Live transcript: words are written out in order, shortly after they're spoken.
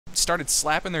started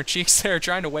slapping their cheeks there,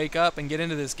 trying to wake up and get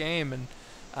into this game, and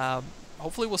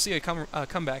hopefully we'll see a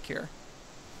comeback here.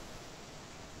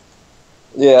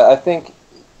 Yeah, I think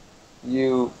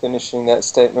you finishing that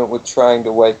statement with trying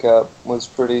to wake up was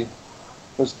pretty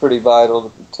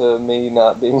vital to me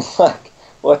not being like,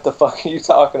 what the fuck are you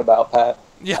talking about, Pat?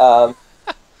 Yeah. Um,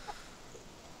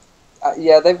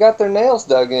 yeah, they've got their nails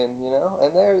dug in,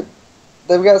 and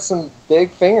they've got some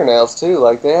big fingernails too.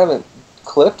 Like they haven't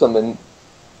clipped them in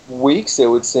weeks. It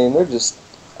would seem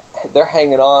they're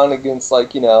hanging on against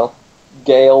like gale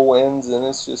winds, and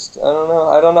it's just I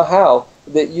don't know how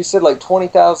that you said like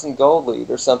 20,000 gold lead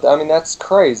or something. I mean that's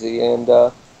crazy, and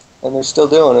they're still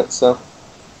doing it. So.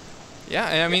 Yeah,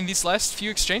 and I mean, these last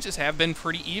few exchanges have been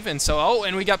pretty even. So, oh,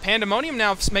 and we got Pandemonium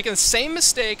now making the same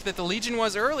mistake that the Legion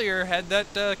was earlier. Had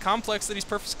that complex that he's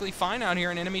perfectly fine out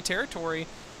here in enemy territory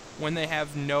when they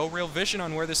have no real vision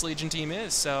on where this Legion team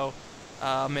is. So,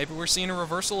 maybe we're seeing a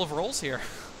reversal of roles here.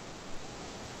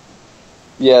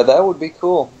 Yeah, that would be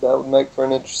cool. That would make for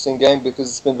an interesting game because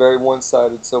it's been very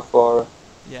one-sided so far.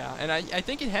 Yeah, and I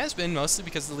think it has been mostly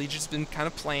because the Legion's been kind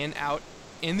of playing out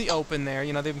in the open there.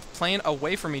 They've been playing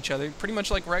away from each other, pretty much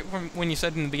like right when you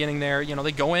said in the beginning there,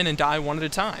 they go in and die one at a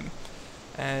time.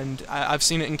 And I've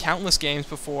seen it in countless games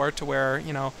before to where,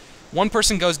 one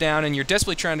person goes down and you're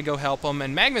desperately trying to go help them,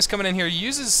 and Magnus coming in here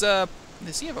uses,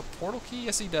 does he have a portal key?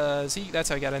 Yes, he does. That's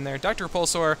how he got in there. Dr.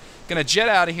 Repulsor gonna jet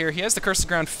out of here. He has the Curse of the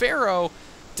Ground. Pharaoh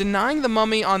denying the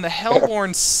mummy on the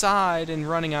Hellborn side and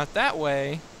running out that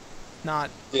way.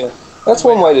 Not. Yeah, that's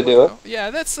one way to do it.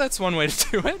 Yeah, that's one way to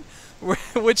do it.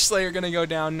 Witch Slayer gonna go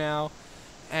down now,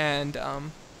 and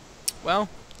well,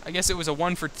 I guess it was a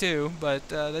 1 for 2, but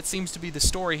that seems to be the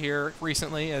story here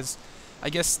recently, as I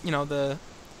guess the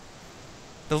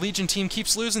Legion team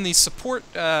keeps losing these support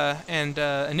and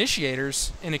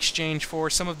initiators in exchange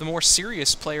for some of the more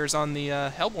serious players on the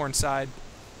Hellborn side.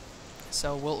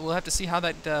 So we'll have to see how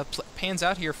that pans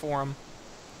out here for them.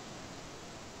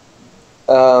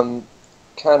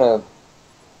 Kind of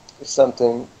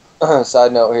something.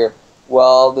 Side note here.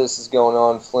 While this is going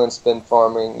on, Flint's been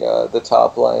farming the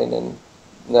top lane, and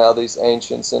now these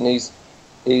ancients, and he's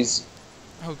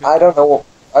Oh, I don't know.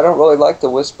 I don't really like the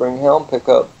Whispering Helm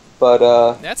pickup, but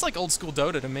that's like old school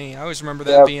Dota to me. I always remember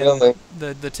that being really.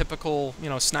 the typical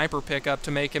sniper pickup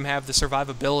to make him have the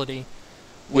survivability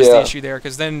was the issue there,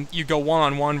 because then you go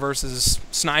one-on-one versus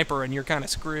sniper and you're kind of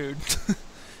screwed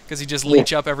because he just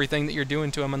leech up everything that you're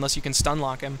doing to him unless you can stun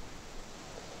lock him.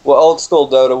 Well, old school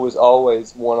Dota was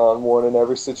always one-on-one in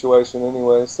every situation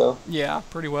anyway, so. Yeah,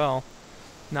 pretty well.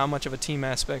 Not much of a team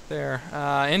aspect there.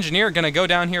 Engineer going to go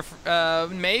down here.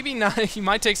 Maybe not. He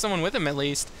might take someone with him at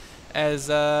least, as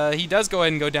he does go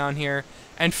ahead and go down here.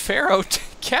 And Pharaoh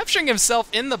capturing himself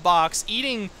in the box,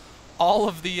 eating all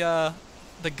of the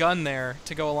gun there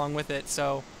to go along with it.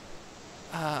 So,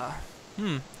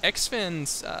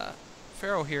 X-Fin's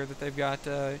Pharaoh here that they've got.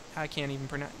 I can't even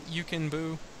pronounce.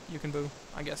 yuukenbuu,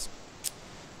 I guess.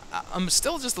 I'm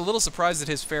still just a little surprised at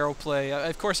his Pharaoh play.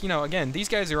 Of course, again, these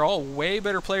guys are all way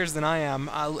better players than I am.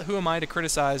 Who am I to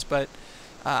criticize? But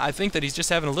I think that he's just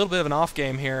having a little bit of an off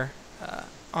game here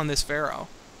on this Pharaoh.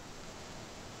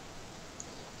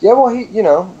 Yeah,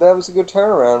 well, that was a good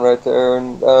turnaround right there,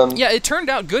 and yeah, it turned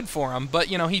out good for him. But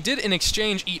he did in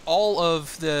exchange eat all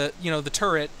of the the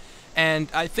turret, and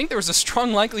I think there was a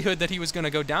strong likelihood that he was going to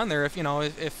go down there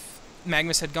if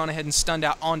Magnus had gone ahead and stunned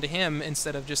out onto him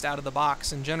instead of just out of the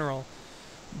box in general.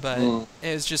 But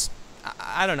it's just,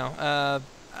 I don't know.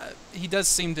 He does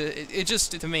seem to, it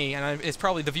just, to me, and it's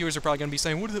probably, the viewers are probably going to be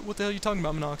saying, what the hell are you talking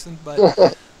about, minoxen?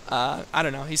 But I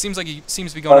don't know. He seems like he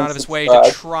seems to be going out of his way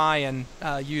to try and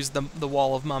use the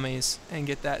wall of mummies and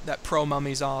get that pro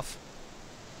mummies off.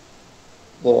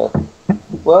 Yeah.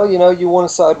 Well, you want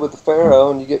to side with the Pharaoh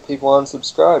and you get people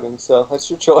unsubscribing, so that's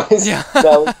your choice. Yeah.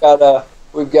 Now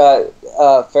we've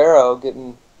got Pharaoh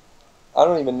getting, I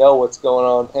don't even know what's going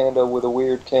on, Panda with a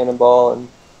weird cannonball, and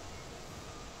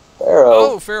Pharaoh.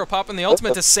 Oh, Pharaoh popping the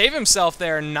ultimate to save himself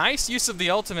there. Nice use of the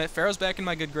ultimate. Pharaoh's back in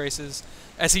my good graces,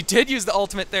 as he did use the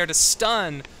ultimate there to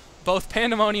stun both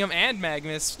Pandemonium and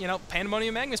Magnus.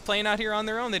 Pandemonium and Magnus playing out here on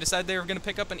their own. They decided they were going to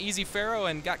pick up an easy Pharaoh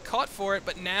and got caught for it,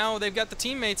 but now they've got the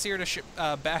teammates here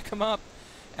to back them up,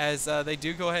 as they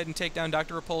do go ahead and take down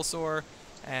Dr. Repulsor.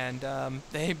 And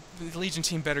the Legion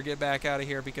team better get back out of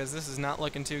here, because this is not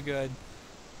looking too good.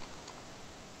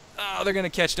 Oh, they're going to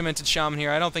catch Demented Shaman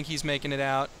here. I don't think he's making it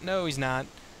out. No, he's not.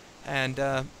 And,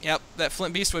 yep, that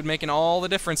Flint Beastwood making all the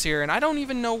difference here. And I don't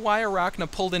even know why Arachna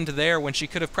pulled into there when she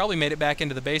could have probably made it back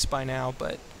into the base by now.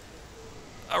 But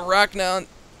Arachna,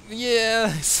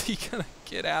 yeah, is he going to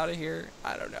get out of here?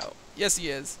 I don't know. Yes, he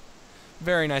is.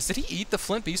 Very nice. Did he eat the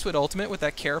Flint Beastwood ultimate with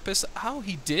that carapace? Oh,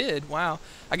 he did. Wow.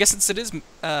 I guess since it is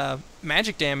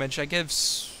magic damage, I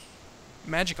gives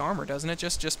magic armor, doesn't it?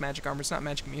 Just magic armor. It's not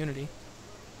magic immunity.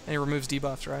 And it removes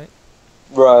debuffs, right?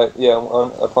 Right, yeah,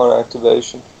 upon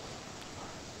activation.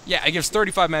 Yeah, it gives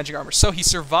 35 magic armor. So he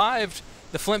survived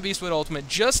the Flint Beastwood ultimate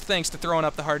just thanks to throwing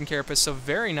up the Hardened Carapace. So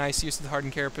very nice use of the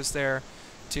Hardened Carapace there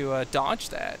to dodge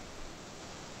that.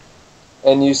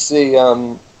 And you see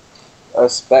a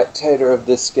spectator of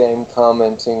this game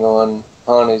commenting on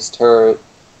Hani's turret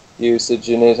usage,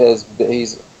 and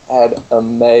he's had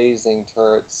amazing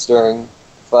turrets during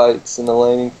fights in the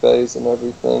laning phase and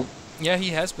everything. Yeah, he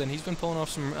has been. He's been pulling off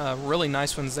some really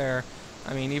nice ones there.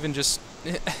 I mean, even just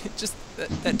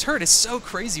that turret is so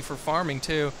crazy for farming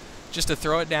too. Just to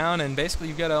throw it down, and basically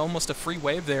you've got almost a free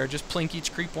wave there. Just plink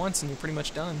each creep once, and you're pretty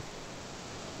much done.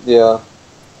 Yeah.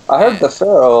 I heard the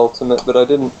Pharaoh ultimate, but I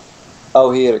didn't...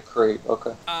 Oh, he had a creep.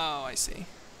 Okay. Oh, I see.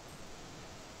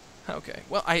 Okay.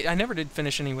 Well, I never did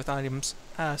finish any with items,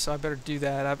 so I better do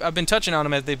that. I've been touching on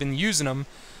them as they've been using them,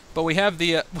 but we have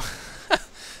the...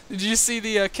 Did you see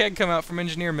the keg come out from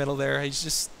Engineer Middle there? He's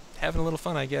just having a little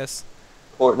fun, I guess.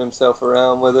 Porting himself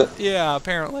around with it. Yeah,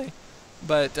 apparently.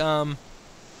 But,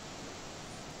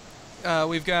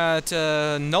 we've got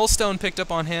Nullstone picked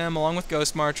up on him, along with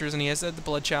Ghost Marchers, and he has had the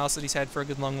Blood Chalice that he's had for a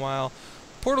good long while.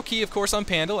 Portal Key, of course, on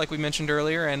Panda, like we mentioned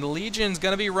earlier, and Legion's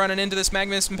going to be running into this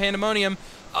Magnificent Pandemonium.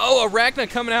 Oh, Arachna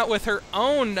coming out with her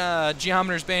own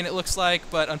Geometer's Bane, it looks like,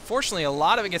 but unfortunately a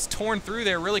lot of it gets torn through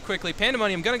there really quickly.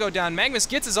 Pandemonium going to go down. Magnus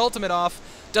gets his ultimate off,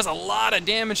 does a lot of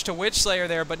damage to Witch Slayer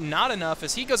there, but not enough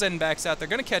as he goes ahead and backs out. They're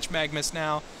going to catch Magnus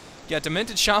now. Got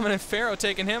Demented Shaman and Pharaoh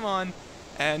taking him on.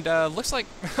 And looks like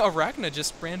Arachna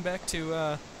just ran back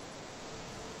to,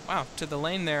 wow, to the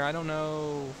lane there. I don't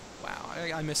know. Wow,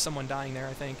 I missed someone dying there,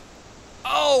 I think.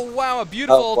 Oh, wow, a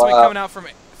beautiful ultimate coming out from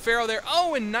Pharaoh there.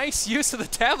 Oh, and nice use of the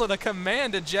Tablet of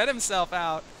Command to jet himself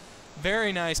out.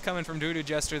 Very nice coming from Doodoo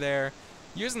Jester there.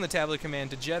 Using the Tablet of Command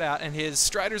to jet out, and his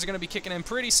Striders are going to be kicking in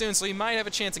pretty soon, so he might have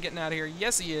a chance of getting out of here.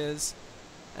 Yes, he is.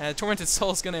 Tormented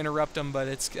Soul is going to interrupt him, but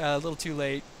it's a little too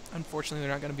late. Unfortunately,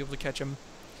 they're not going to be able to catch him.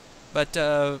 But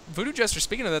Voodoo Jester,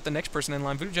 speaking of that, the next person in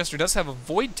line, Voodoo Jester does have a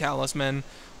Void Talisman,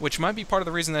 which might be part of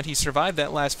the reason that he survived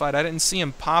that last fight. I didn't see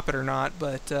him pop it or not,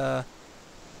 but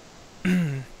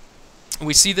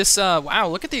we see this, wow,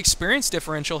 look at the experience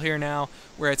differential here now.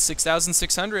 We're at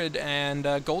 6,600,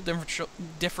 and gold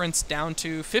difference down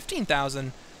to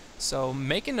 15,000. So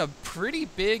making a pretty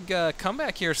big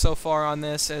comeback here so far on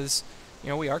this, as, you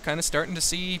know, we are kind of starting to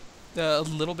see a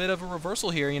little bit of a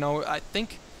reversal here. You know, I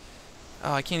think...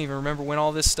 I can't even remember when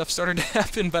all this stuff started to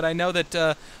happen, but I know that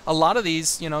a lot of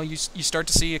these, you know, you start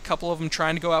to see a couple of them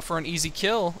trying to go out for an easy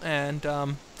kill, and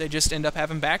they just end up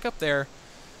having backup there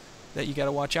that you got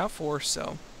to watch out for.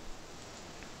 So.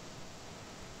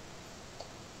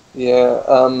 Yeah.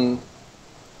 I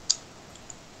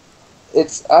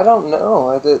don't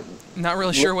know. Not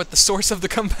really sure what the source of the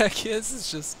comeback is.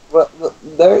 It's just. Well,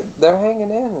 they're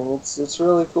hanging in, and it's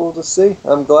really cool to see.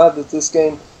 I'm glad that this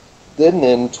game didn't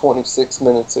end 26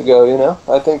 minutes ago, you know?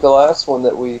 I think the last one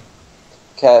that we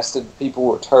casted, people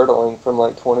were turtling from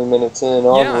like 20 minutes in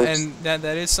onwards. Yeah, and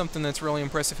that is something that's really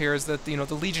impressive here, is that, you know,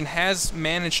 the Legion has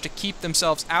managed to keep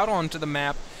themselves out onto the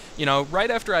map. You know,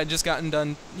 right after I'd just gotten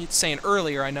done saying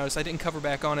earlier, I noticed, I didn't cover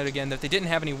back on it again, that they didn't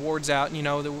have any wards out. And, you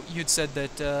know, you'd said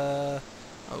that,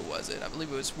 what was it? I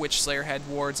believe it was Witch Slayer had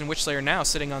wards, and Witch Slayer now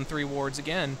sitting on 3 wards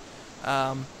again.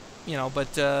 You know,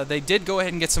 but they did go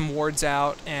ahead and get some wards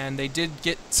out, and they did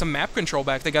get some map control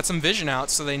back. They got some vision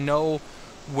out, so they know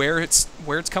where it's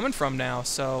coming from now.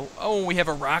 So, oh, we have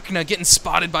Arachna getting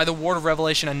spotted by the Ward of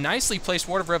Revelation. A nicely placed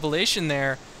Ward of Revelation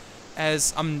there.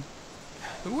 As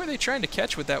who are they trying to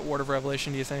catch with that Ward of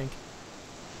Revelation, do you think?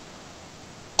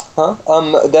 Huh?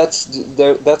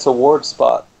 That's a ward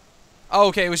spot. Oh,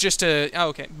 okay, it was just a... Oh,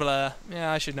 okay, blah.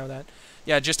 Yeah, I should know that.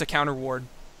 Yeah, just a counter ward.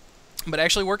 But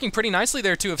actually working pretty nicely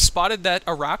there, too. Have spotted that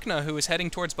Arachna who is heading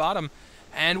towards bottom.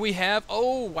 And we have...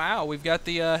 Oh, wow. We've got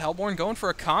the Hellborn going for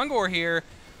a Kongor here.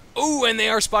 Oh, and they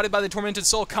are spotted by the Tormented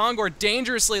Soul. Kongor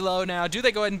dangerously low now. Do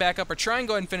they go ahead and back up or try and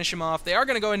go ahead and finish him off? They are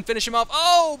going to go ahead and finish him off.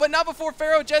 Oh, but not before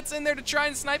Pharaoh jets in there to try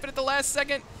and snipe it at the last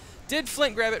second. Did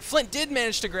Flint grab it? Flint did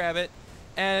manage to grab it.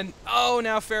 And, oh,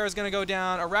 now Pharaoh's going to go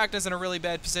down. Arachna's in a really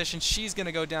bad position. She's going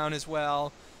to go down as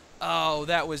well. Oh,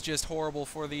 that was just horrible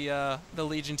for the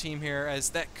Legion team here,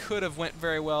 as that could have went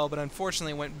very well, but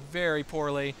unfortunately went very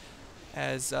poorly,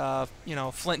 as, you know,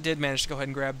 Flint did manage to go ahead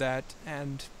and grab that,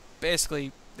 and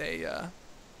basically they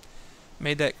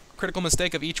made that critical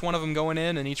mistake of each one of them going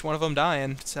in and each one of them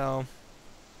dying, so...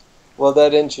 Well,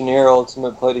 that Engineer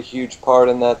ultimate played a huge part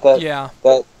in that. Yeah.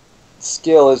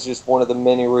 skill is just one of the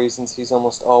many reasons he's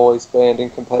almost always banned in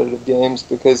competitive games,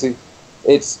 because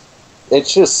it's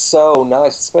it's just so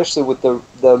nice, especially with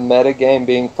the meta game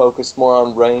being focused more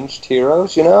on ranged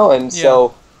heroes, and Yeah.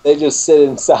 so they just sit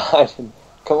inside and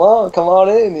come on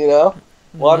in, Mhm.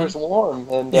 water's warm,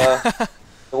 and Yeah.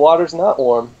 the water's not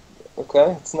warm.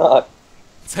 Okay, it's not.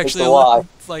 It's It's actually a lie.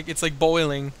 it's like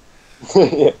boiling,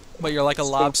 Yeah, but you're like a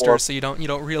stay lobster, warm. so you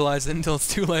don't realize it until it's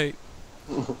too late.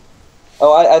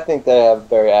 Oh, I think they have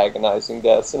very agonizing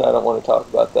deaths, and I don't want to talk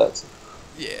about that.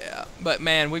 Yeah, but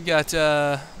man, we've got.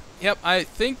 Yep, I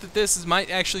think that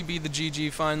might actually be the GG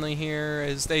finally here,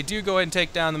 as they do go ahead and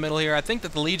take down the middle here. I think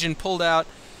that the Legion pulled out,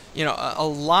 a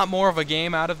lot more of a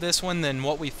game out of this one than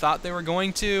what we thought they were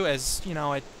going to. As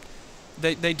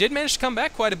they did manage to come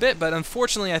back quite a bit, but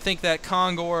unfortunately, I think that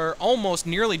Kongor almost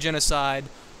nearly genocide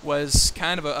was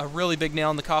kind of a really big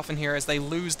nail in the coffin here, as they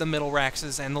lose the middle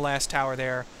Raxes and the last tower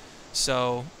there.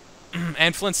 So,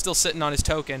 and Flint's still sitting on his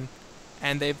token,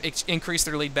 and they've increased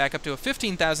their lead back up to a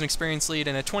 15,000 experience lead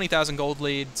and a 20,000 gold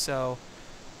lead. So,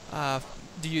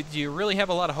 do you really have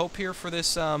a lot of hope here for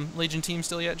this Legion team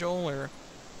still yet, Joel? Or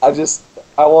I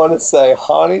want to say,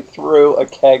 Hani threw a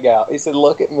keg out. He said,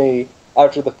 "Look at me,"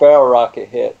 after the Pharaoh rocket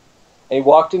hit, and he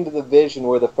walked into the vision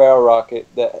where the Pharaoh rocket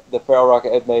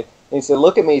had made. And he said,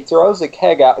 "Look at me." He throws a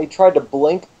keg out. He tried to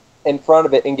blink in front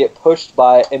of it and get pushed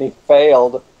by it, and he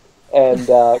failed and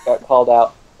got called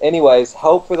out. Anyways,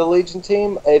 hope for the Legion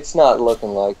team. It's not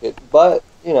looking like it, but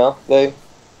well, they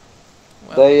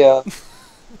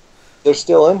they're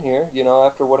still in here.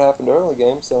 After what happened early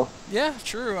game, so. yeah,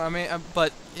 true. I mean,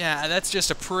 but yeah, that's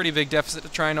just a pretty big deficit to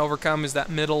try and overcome. Is that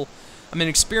middle? I mean,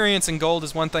 experience and gold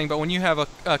is one thing, but when you have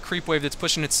a creep wave that's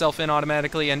pushing itself in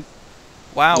automatically, and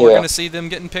wow, we're Yeah. going to see them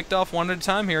getting picked off one at a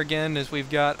time here again, as we've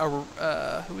got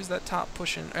who is that top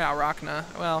pushing? Yeah, Rachna.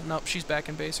 Well, nope, she's back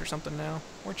in base or something now.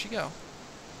 Where'd she go?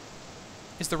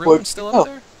 Is the Ruin still up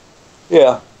there?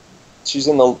 Yeah, she's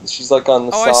like on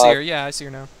the Oh, side. I see her. Yeah, I see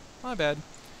her now. My bad.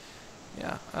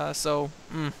 Yeah. I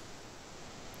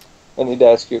need to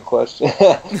ask you a question.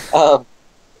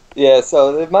 Yeah,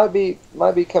 so it might be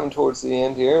coming towards the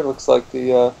end here. It looks like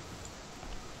the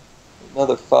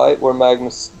another fight where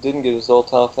Magnus didn't get his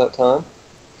ult off that time.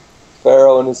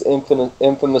 Pharaoh and his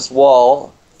infamous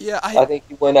wall. Yeah, I think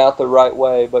he went out the right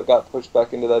way, but got pushed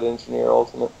back into that engineer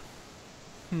ultimate.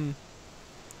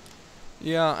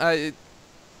 Yeah,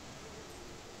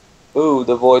 Ooh,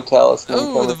 the Void Talisman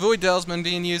oh, coming. the Void Talisman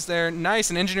being used there. Nice,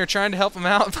 an engineer trying to help him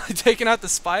out by taking out the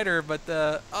spider, but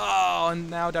and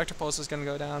now Dr. Pulse is going to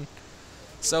go down.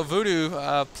 So Voodoo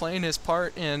playing his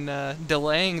part in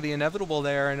delaying the inevitable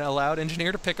there and allowed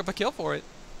engineer to pick up a kill for it.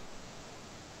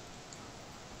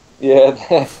 Yeah,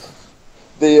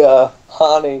 the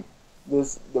Hani,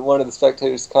 one of the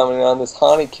spectators commenting on this.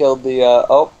 Hani killed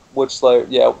the Witch Slayer.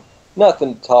 Yeah,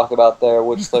 nothing to talk about there.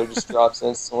 Witch Slayer just drops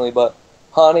instantly, but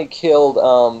Hani killed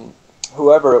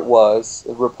whoever it was,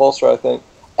 a repulsor, I think,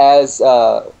 as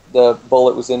the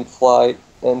bullet was in flight,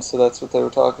 and so that's what they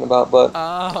were talking about. But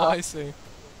I see.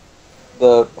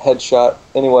 the headshot.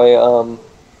 Anyway,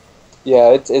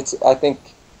 yeah, it's. I think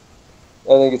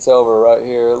it's over right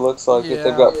here. It looks like it.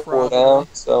 They've got 4 down,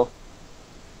 so.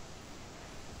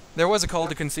 There was a call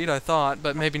to concede, I thought,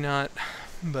 but maybe not.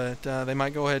 But they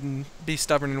might go ahead and be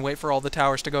stubborn and wait for all the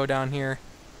towers to go down here.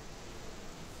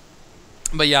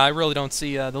 But yeah, I really don't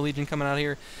see the Legion coming out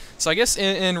here. So I guess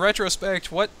in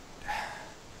retrospect, what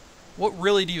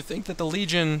really do you think that the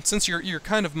Legion, since you're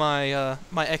kind of my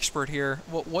my expert here,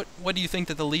 what do you think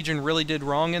that the Legion really did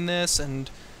wrong in this? And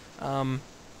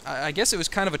I guess it was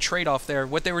kind of a trade-off there.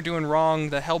 What they were doing wrong,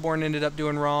 the Hellborn ended up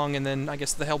doing wrong, and then I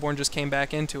guess the Hellborn just came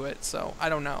back into it. So I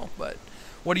don't know, but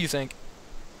what do you think?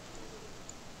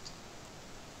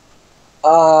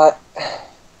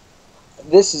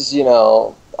 This is,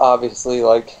 obviously,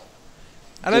 like.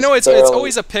 And I know it's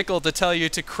always a pickle to tell you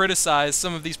to criticize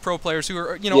some of these pro players who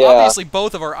are, obviously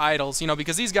both of our idols,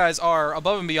 because these guys are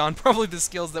above and beyond probably the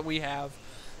skills that we have,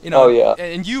 Oh, yeah.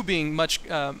 and you being much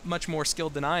more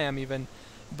skilled than I am even,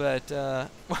 but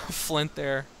Flint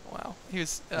there, wow, he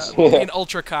was being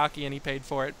ultra cocky and he paid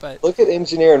for it. But look at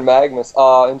Engineer and Magnus.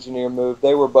 Engineer moved.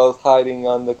 They were both hiding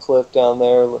on the cliff down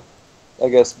there. I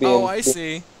guess being. Oh, I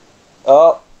see.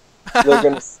 Oh, they're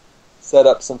gonna set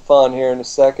up some fun here in a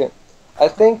second. I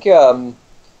think the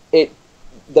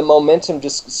momentum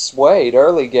just swayed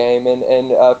early game,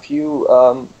 and a few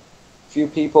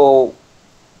people,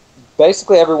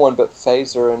 basically everyone but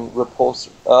Phaser and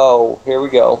Repulsor. Oh, here we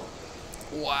go.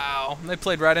 Wow, they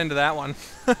played right into that one.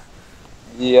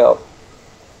 Yep.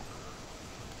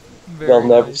 They'll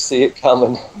never see it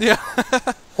coming. Yeah.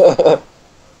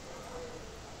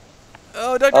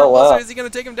 Oh, Dr. Oh, wow. Repulsor, is he going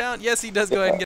to take him down? Yes, he does go ahead and get